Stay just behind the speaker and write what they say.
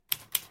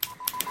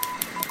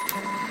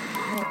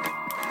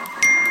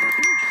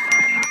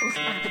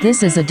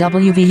This is a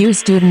WVU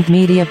student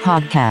media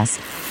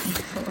podcast.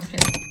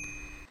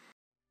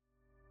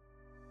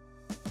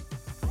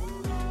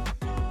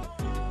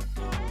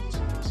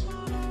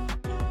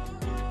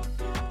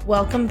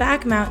 Welcome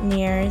back,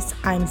 Mountaineers.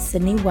 I'm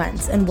Sydney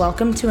Wentz, and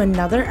welcome to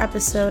another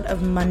episode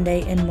of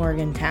Monday in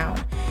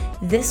Morgantown.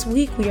 This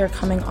week, we are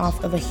coming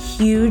off of a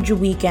huge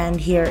weekend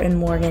here in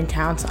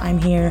Morgantown, so I'm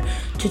here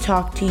to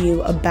talk to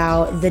you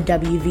about the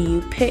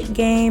WVU Pitt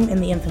game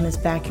and the infamous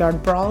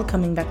Backyard Brawl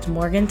coming back to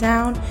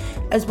Morgantown,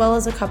 as well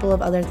as a couple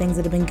of other things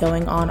that have been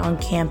going on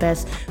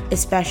campus,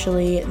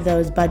 especially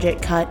those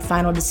budget cut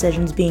final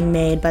decisions being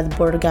made by the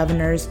Board of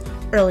Governors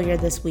earlier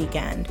this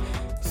weekend.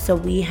 So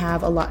we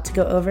have a lot to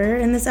go over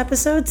in this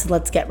episode, so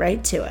let's get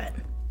right to it.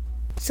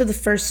 So the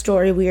first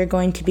story we are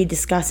going to be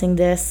discussing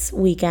this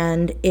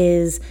weekend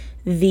is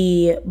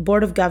the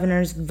Board of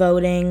Governors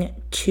voting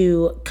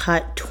to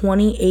cut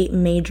 28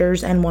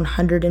 majors and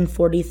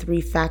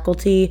 143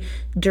 faculty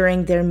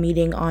during their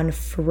meeting on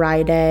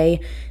Friday.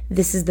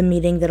 This is the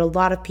meeting that a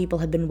lot of people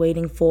have been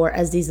waiting for,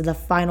 as these are the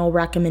final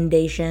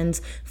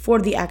recommendations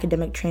for the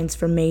academic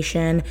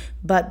transformation,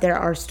 but there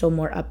are still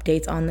more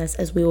updates on this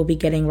as we will be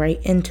getting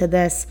right into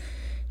this.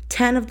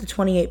 10 of the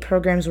 28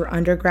 programs were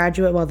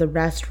undergraduate, while the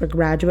rest were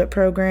graduate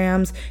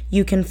programs.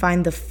 You can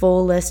find the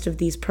full list of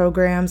these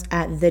programs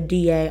at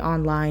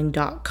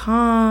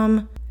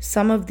thedaonline.com.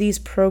 Some of these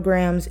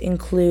programs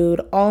include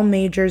all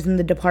majors in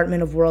the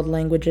Department of World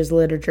Languages,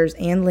 Literatures,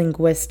 and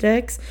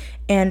Linguistics,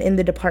 and in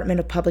the Department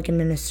of Public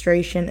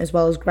Administration, as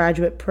well as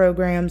graduate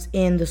programs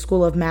in the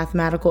School of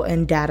Mathematical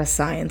and Data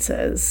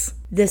Sciences.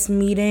 This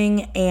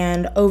meeting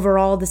and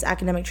overall this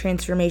academic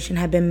transformation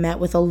have been met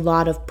with a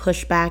lot of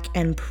pushback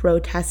and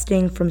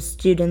protesting from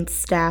students,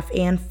 staff,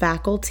 and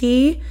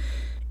faculty.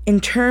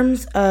 In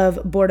terms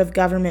of Board of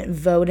Government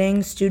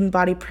voting, Student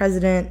Body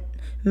President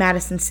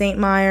Madison St.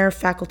 Meyer,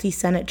 Faculty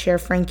Senate Chair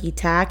Frankie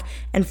Tack,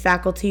 and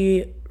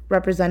Faculty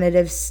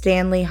Representative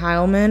Stanley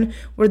Heilman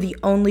were the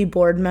only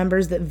board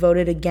members that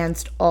voted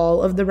against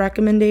all of the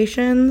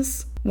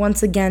recommendations.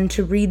 Once again,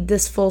 to read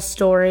this full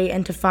story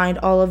and to find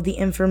all of the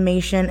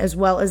information as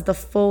well as the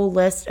full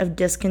list of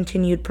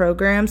discontinued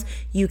programs,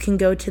 you can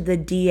go to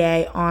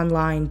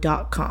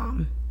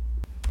thedaonline.com.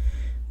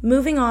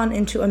 Moving on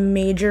into a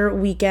major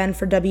weekend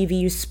for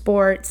WVU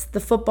sports, the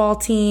football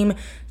team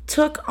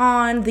took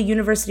on the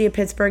University of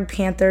Pittsburgh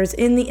Panthers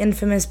in the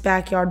infamous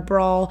Backyard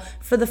Brawl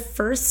for the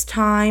first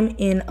time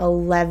in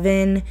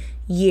 11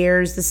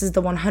 years. This is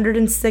the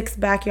 106th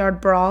Backyard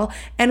Brawl,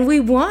 and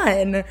we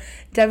won.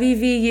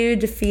 WVU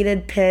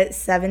defeated Pitt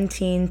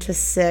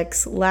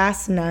 17-6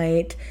 last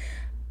night.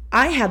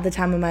 I had the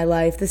time of my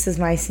life. This is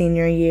my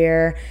senior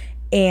year,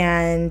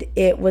 and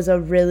it was a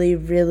really,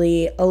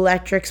 really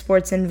electric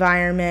sports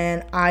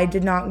environment. I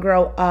did not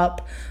grow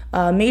up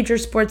a major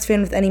sports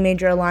fan with any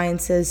major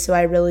alliances, so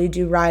I really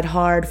do ride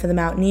hard for the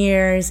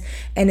Mountaineers,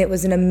 and it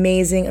was an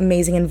amazing,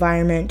 amazing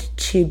environment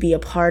to be a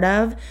part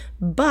of.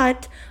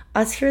 But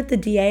us here at the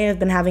DA have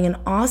been having an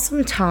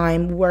awesome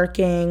time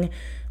working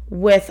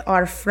with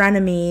our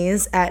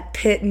frenemies at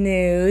Pitt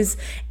News,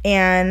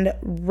 and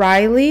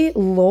Riley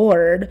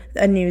Lord,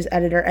 a news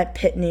editor at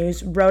Pitt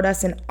News, wrote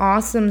us an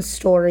awesome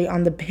story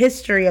on the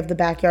history of the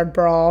Backyard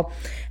Brawl,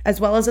 as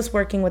well as us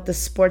working with the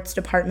sports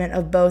department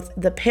of both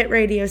the Pitt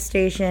radio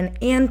station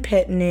and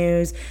Pitt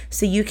News,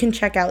 so you can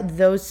check out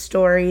those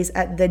stories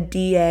at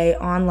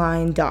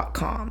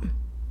thedaonline.com.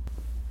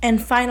 And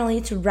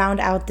finally, to round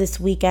out this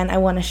weekend, I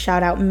want to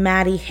shout out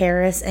Maddie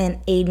Harris and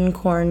Aiden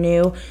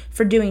Cornu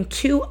for doing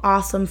two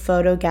awesome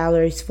photo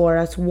galleries for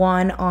us,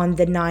 one on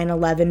the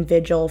 9/11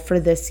 vigil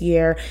for this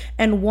year,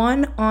 and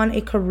one on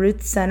a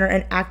Caruth Center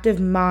and Active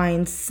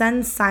Minds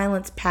Send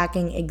Silence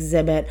Packing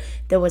exhibit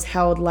that was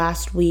held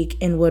last week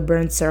in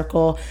Woodburn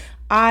Circle.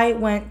 I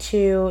went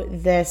to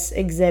this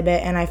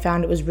exhibit and I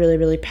found it was really,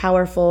 really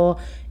powerful.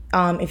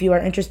 If you are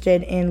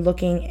interested in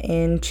looking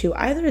into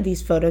either of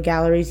these photo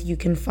galleries, you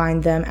can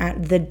find them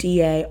at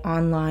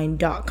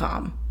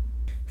thedaonline.com.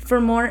 For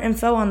more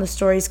info on the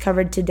stories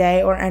covered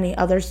today or any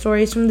other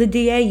stories from the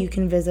DA, you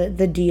can visit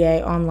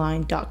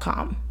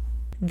thedaonline.com.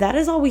 That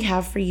is all we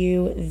have for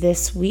you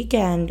this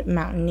weekend,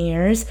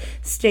 Mountaineers.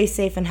 Stay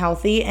safe and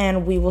healthy,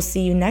 and we will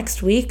see you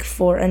next week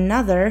for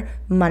another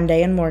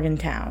Monday in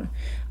Morgantown.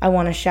 I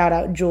want to shout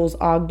out Jules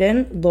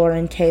Ogden,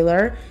 Lauren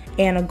Taylor,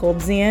 Anna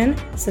Goldzian,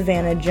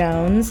 Savannah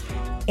Jones,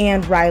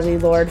 and Riley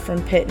Lord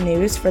from Pitt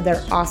News for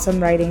their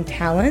awesome writing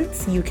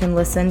talents. You can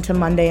listen to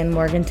Monday in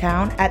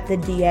Morgantown at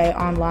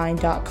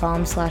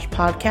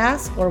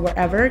thedaonline.com/podcast or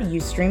wherever you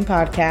stream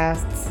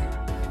podcasts.